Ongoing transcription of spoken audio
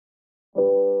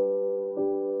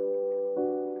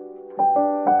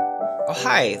Oh,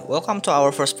 hi, welcome to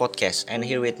our first podcast. And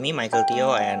here with me, Michael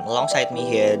Tio, and alongside me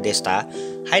here, Desta.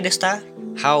 Hi, Desta.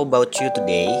 How about you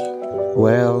today?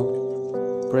 Well,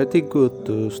 pretty good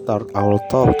to start our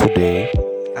talk today.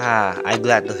 I'm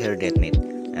glad to hear that, mate.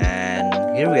 And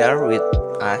here we are with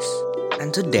us.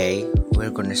 And today,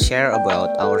 we're gonna share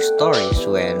about our stories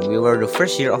when we were the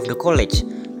first year of the college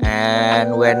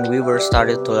and when we were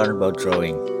started to learn about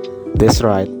drawing. That's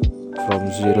right,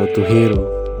 from zero to hero,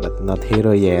 but not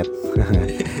hero yet.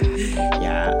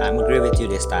 Yeah, I'm agree with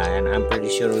you, Desta, and I'm pretty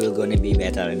sure we're gonna be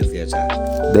better in the future.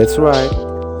 That's right,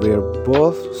 we're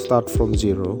both start from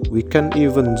zero. We can't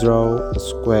even draw a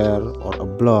square or a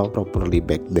block properly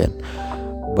back then.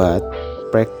 But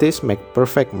practice make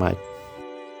perfect, Mike.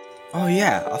 Oh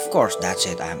yeah, of course, that's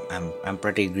it. I'm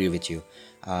pretty agree with you.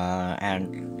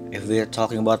 And if we're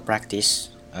talking about practice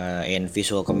in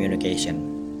visual communication,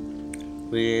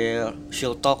 we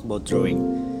should talk about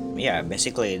drawing. Yeah,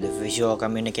 basically the visual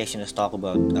communication is talk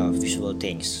about visual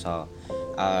things. So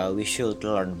we should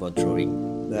learn about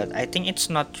drawing. But I think it's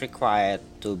not required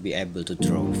to be able to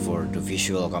draw for the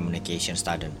visual communication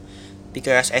student,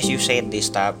 because as you said, this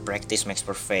type practice makes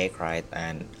perfect, right?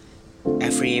 And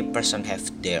every person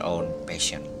have their own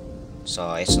passion,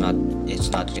 so it's not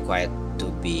required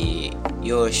to be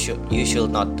you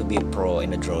should not to be pro in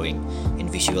the drawing in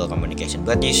visual communication,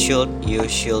 but you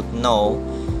should know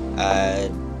uh,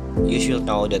 you should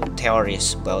know the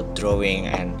theories about drawing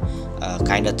and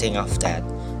kind of thing of that.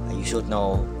 You should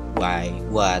know why,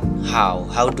 what,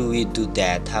 how do we do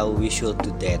that, how we should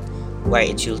do that, why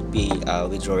it should be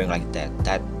with drawing like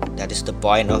that is the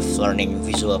point of learning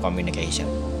visual communication.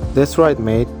 That's right,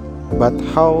 mate. But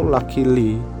how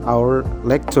luckily our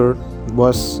lecturer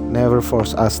was never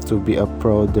forced us to be a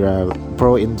pro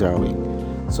in drawing.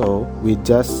 So we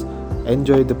just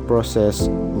enjoy the process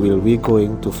while we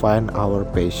going to find our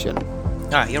passion.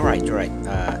 You're right.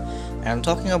 And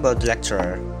talking about the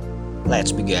lecturer,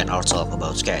 let's begin our talk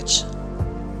about sketch.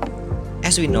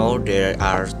 As we know, there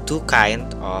are two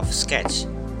kind of sketch.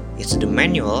 It's the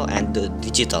manual and the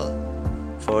digital.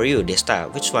 For you,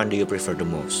 Desta, which one do you prefer the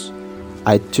most?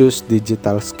 I choose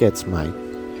digital sketch, Mike.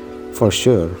 For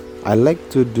sure, I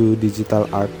like to do digital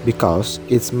art because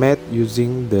it's made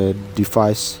using the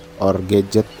device or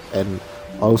gadget and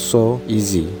also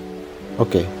easy.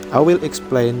 Okay, I will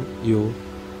explain you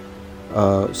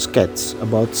about sketch.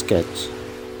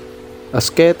 A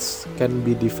sketch can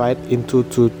be divided into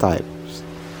two types.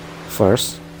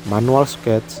 First, manual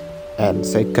sketch, and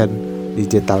second,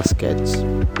 digital sketch.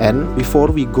 And before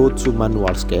we go to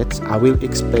manual sketch, I will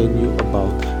explain you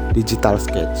about digital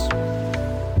sketch.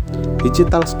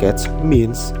 Digital sketch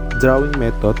means drawing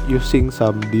method using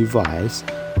some device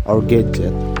or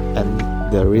gadget, and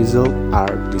the results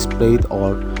are displayed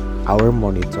on our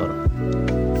monitor.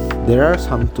 There are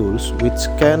some tools which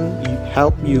can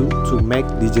help you to make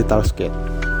digital sketch.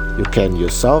 You can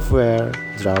use software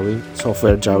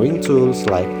drawing tools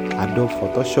like Adobe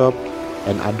Photoshop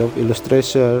and Adobe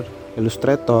Illustrator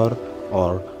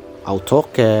or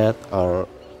AutoCAD or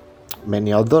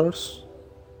many others.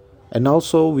 And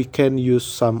also we can use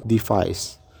some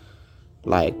device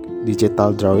like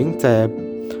digital drawing tab,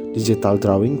 digital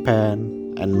drawing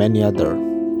pen, and many other.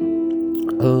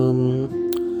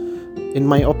 In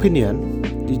my opinion,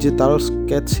 digital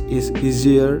sketch is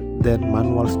easier than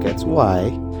manual sketch. Why?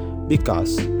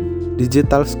 Because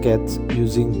digital sketch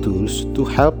using tools to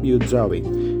help you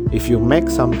drawing. If you make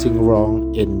something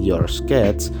wrong in your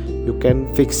sketch, you can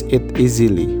fix it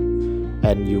easily,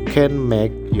 and you can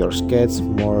make your sketch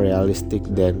more realistic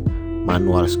than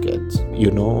manual sketch.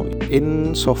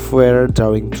 In software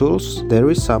drawing tools, there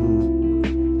is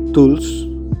some tools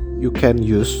you can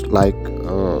use like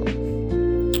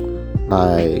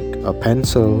a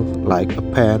pencil, like a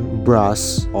pen,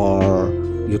 brush, or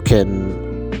you can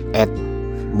add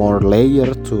more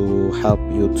layer to help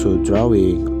you to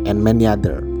drawing and many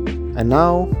other. And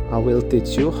now I will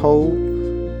teach you how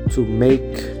to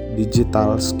make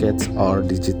digital sketch or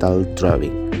digital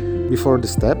drawing. Before the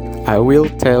step, I will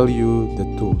tell you the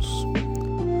tools.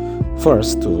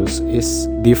 First tools is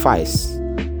device.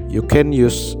 You can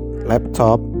use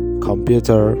laptop,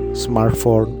 computer,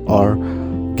 smartphone, or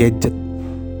gadget.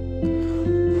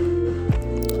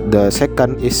 The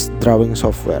second is drawing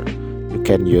software. You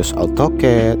can use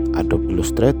AutoCAD, Adobe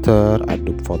Illustrator,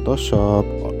 Adobe Photoshop,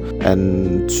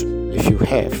 and if you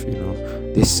have,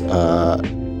 this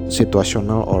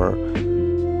situational, or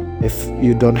if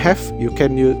you don't have, you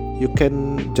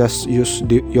can just use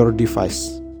your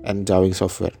device and drawing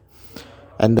software.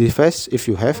 And the device, if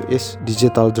you have, is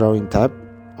digital drawing tab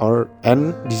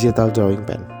and digital drawing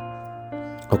pen.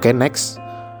 Okay, next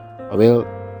I will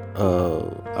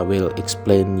I will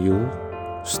explain you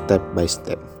step by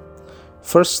step.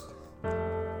 First,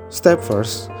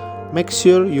 make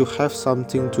sure you have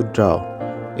something to draw.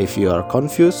 If you are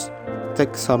confused,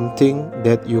 take something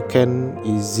that you can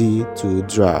easy to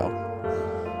draw.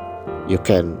 You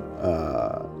can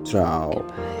draw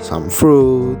some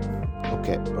fruit,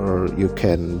 okay, or you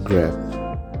can grab.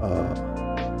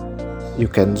 You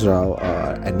can draw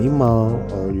animal,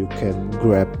 or you can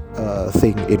grab a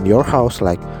thing in your house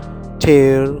like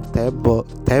chair, table,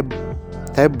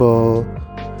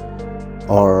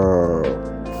 or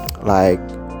like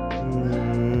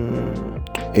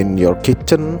in your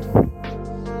kitchen,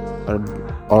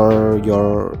 or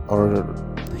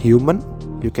human.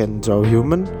 You can draw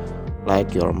human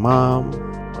like your mom,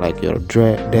 like your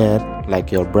dad,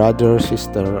 like your brother,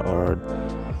 sister, or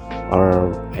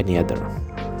any other.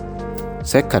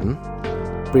 Second,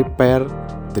 prepare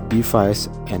the device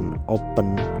and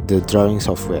open the drawing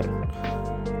software.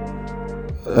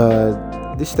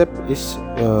 This step is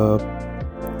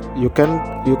you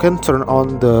can turn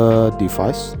on the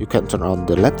device. You can turn on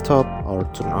the laptop or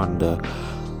turn on the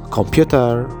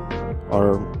computer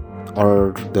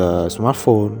or the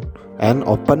smartphone and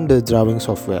open the drawing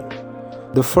software.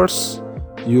 The first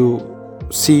you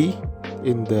see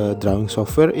in the drawing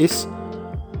software is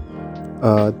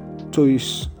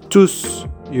choose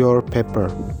your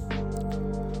paper.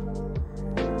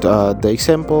 The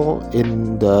example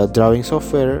in the drawing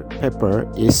software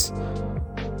paper is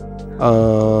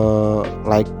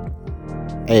like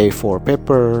A4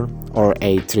 paper or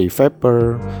A3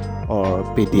 paper or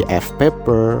PDF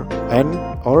paper, and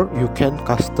or you can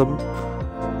custom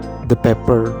the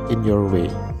paper in your way.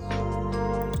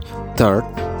 Third,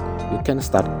 you can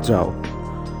start draw.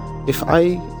 If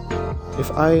I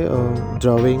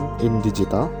drawing in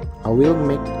digital, I will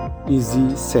make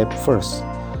easy shape first.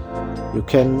 You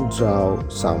can draw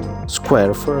some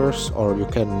square first, or you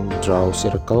can draw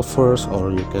circle first,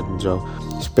 or you can draw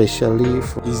especially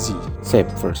for easy shape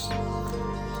first.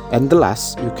 And the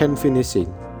last, you can finishing.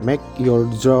 Make your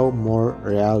draw more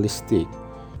realistic.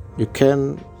 You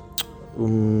can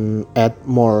add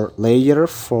more layer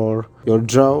for your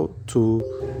draw to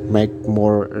make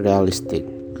more realistic.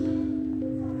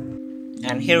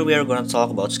 And here we are going to talk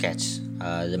about sketch,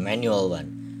 the manual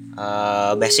one.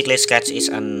 Basically, sketch is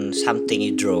something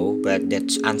you draw, but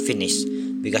that's unfinished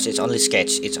because it's only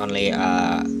sketch. It's only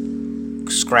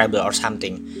scribble or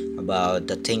something about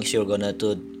the things you're gonna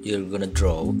do. You're gonna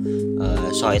draw.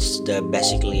 So it's the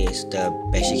basic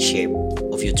shape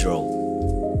of your draw.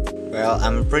 Well,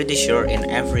 I'm pretty sure in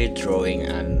every drawing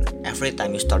and every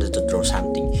time you started to draw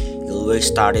something, you always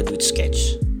started with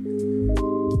sketch.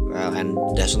 Well, and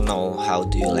doesn't know how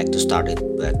do you like to start it,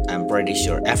 but I'm pretty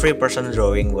sure every person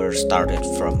drawing were started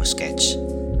from a sketch.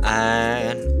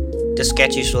 And the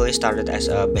sketch usually started as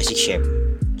a basic shape,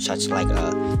 such like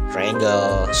a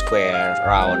triangle, square,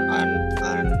 round,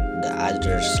 and the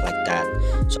others like that.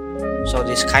 So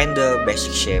this kind of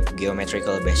basic shape,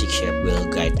 geometrical basic shape, will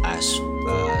guide us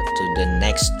to the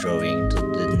next drawing, to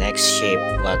the next shape,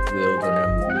 what we're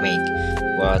gonna make,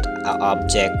 what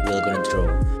object we're gonna draw.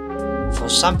 For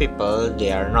some people,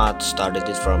 they are not started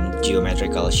it from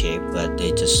geometrical shape, but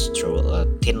they just draw a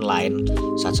thin line,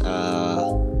 such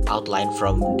a outline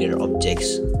from their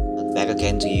objects. But back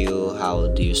again to you, how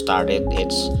do you start it?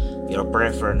 It's your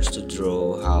preference to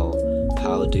draw.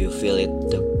 How do you feel it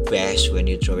the best when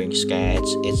you're drawing sketch?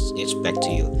 It's back to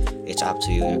you. It's up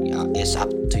to you. It's up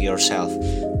to yourself.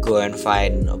 Go and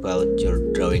find about your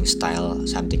drawing style,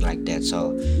 something like that.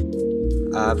 So.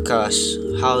 Because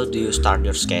how do you start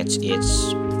your sketch?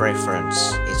 It's preference.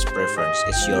 It's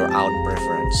your own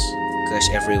preference. Because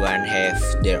everyone have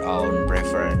their own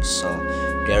preference. So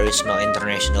there is no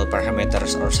international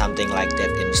parameters or something like that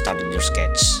in starting your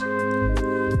sketch.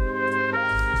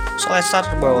 So let's start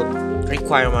about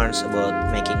requirements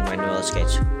about making manual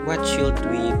sketch. What should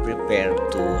we prepare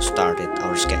to start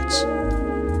our sketch?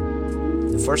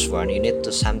 The first one, you need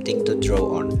something to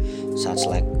draw on, such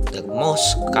like the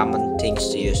most common things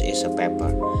to use is a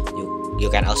paper. You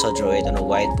can also draw it on a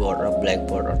whiteboard or a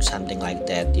blackboard or something like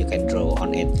that. You can draw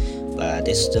on it, but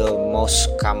it's the most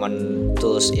common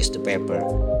tools is the paper.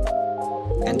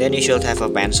 And then you should have a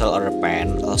pencil or a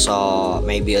pen, also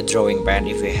maybe a drawing pen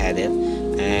if you had it,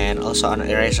 and also an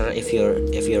eraser if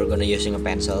you're gonna using a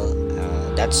pencil.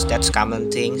 That's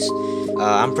common things.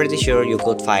 I'm pretty sure you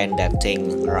could find that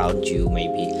thing around you.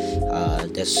 Maybe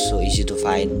that's so easy to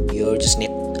find. You just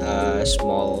need a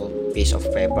small piece of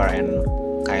paper and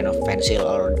kind of pencil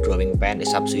or drawing pen.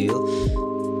 It's up to you.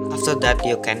 After that,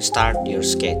 you can start your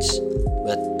sketch.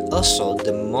 But also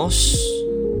the most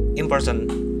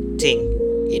important thing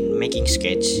in making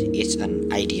sketch is an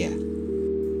idea.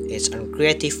 It's a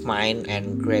creative mind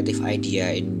and creative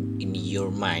idea in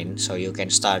your mind, so you can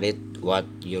start it what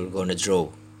you're gonna draw.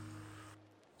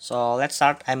 So let's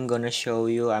start. I'm gonna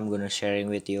sharing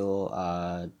with you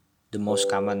the most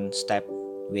common step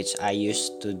which I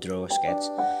use to draw sketch.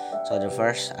 So the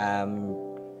first,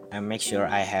 I make sure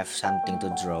I have something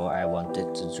to draw. I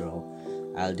wanted to draw.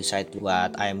 I'll decide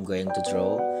what I'm going to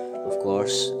draw. Of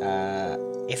course,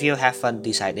 if you haven't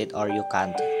decided or you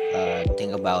can't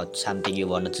think about something you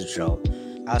wanted to draw,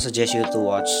 I'll suggest you to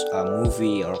watch a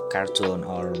movie or cartoon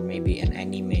or maybe an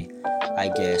anime. I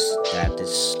guess that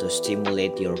is to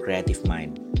stimulate your creative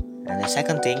mind. And the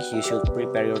second thing, you should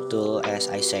prepare your tool as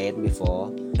I said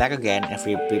before. Back again,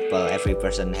 every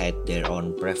person had their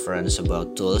own preference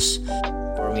about tools.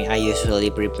 For me, I usually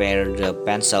prepare the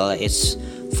pencil. It's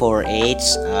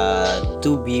 4H,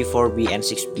 2B, 4B, and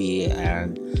 6B.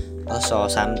 And also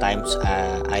sometimes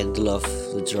I love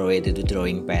to draw it with the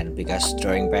drawing pen because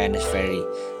drawing pen is very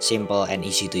simple and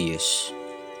easy to use.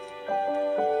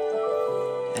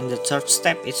 And the third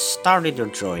step is started your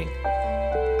drawing.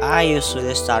 I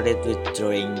usually started with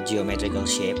drawing geometrical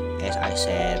shape as I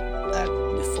said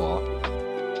before.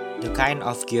 The kind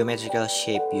of geometrical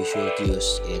shape you should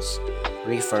use is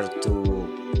refer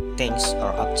to things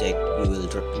or object you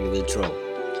will draw.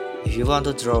 If you want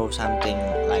to draw something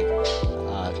like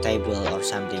a table or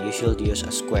something, you should use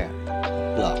a square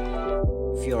block.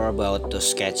 If you're about to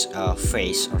sketch a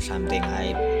face or something,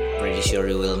 I'm pretty sure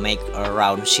you will make a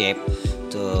round shape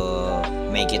to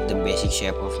make it the basic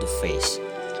shape of the face.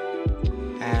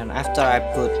 And after I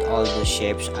put all the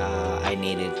shapes I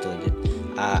needed to it,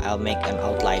 I'll make an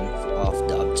outline of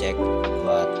the object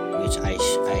which I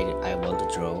want to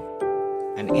draw.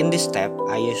 And in this step,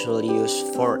 I usually use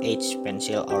 4H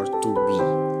pencil or 2B.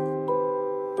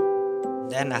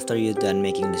 Then after you're done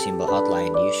making the simple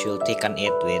outline, you should thicken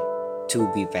it with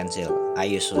 2B pencil. I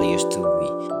usually use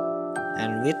 2B.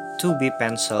 And with 2B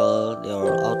pencil,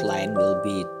 your outline will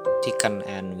be thickened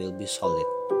and will be solid.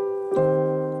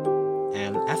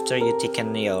 And after you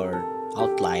thicken your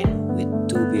outline with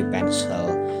 2B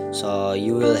pencil, so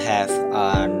you will have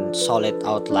a solid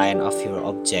outline of your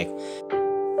object.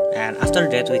 And after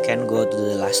that, we can go to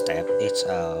the last step. It's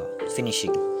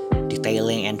finishing,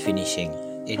 detailing and finishing.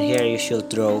 In here, you should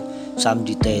draw some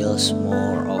details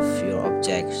more of your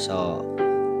object, so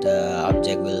the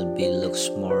object will be looks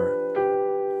more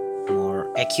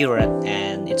accurate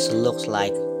and it looks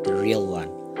like the real one,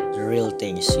 the real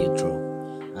things you draw.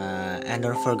 And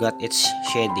don't forget it's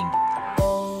shading,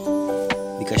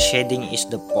 because shading is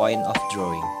the point of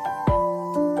drawing.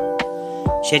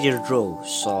 Shade your draw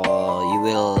so you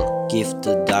will give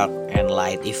the dark and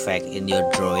light effect in your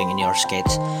drawing, in your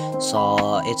sketch,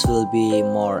 so it will be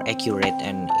more accurate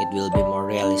and it will be more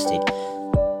realistic.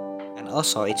 And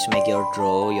also it's make your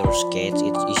sketch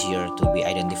it's easier to be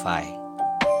identified.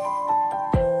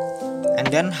 And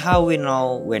then how we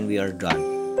know when we are done?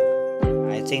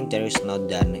 I think there is no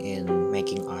done in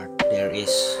making art.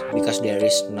 Because there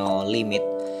is no limit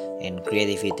in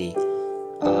creativity.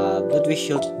 But we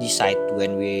should decide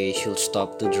when we should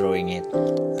stop to drawing it.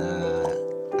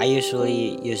 I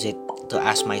usually use it to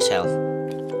ask myself,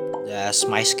 does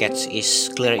my sketch is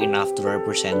clear enough to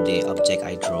represent the object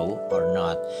I draw or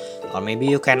not? Or maybe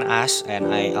you can ask,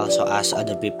 and I also ask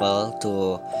other people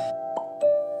to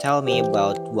tell me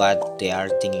about what they are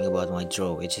thinking about my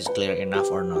draw, which is clear enough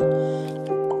or not.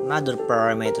 Another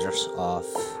parameters of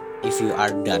if you are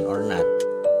done or not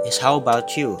is how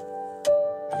about you?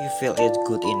 Have you feel it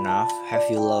good enough? Have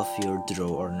you love your draw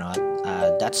or not?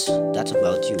 That's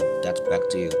about you. That's back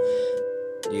to you.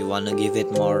 Do you want to give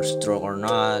it more stroke or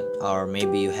not? Or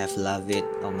maybe you have love it,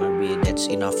 or maybe that's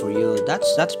enough for you.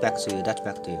 That's back to you. That's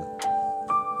back to you.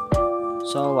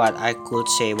 So what I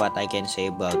can say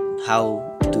about how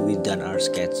do we done our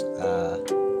sketch.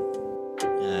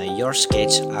 Your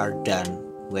sketch are done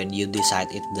when you decide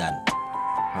it's done.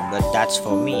 But that's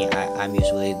for me. I'm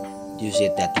usually use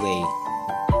it that way.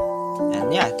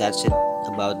 And yeah, that's it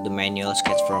about the manual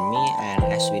sketch from me. And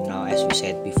as we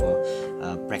said before,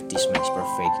 practice makes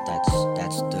perfect.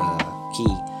 That's the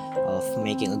key of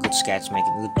making a good sketch,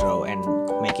 making a good draw, and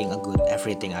making a good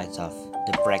everything out of.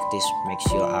 The practice makes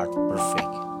your art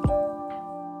perfect.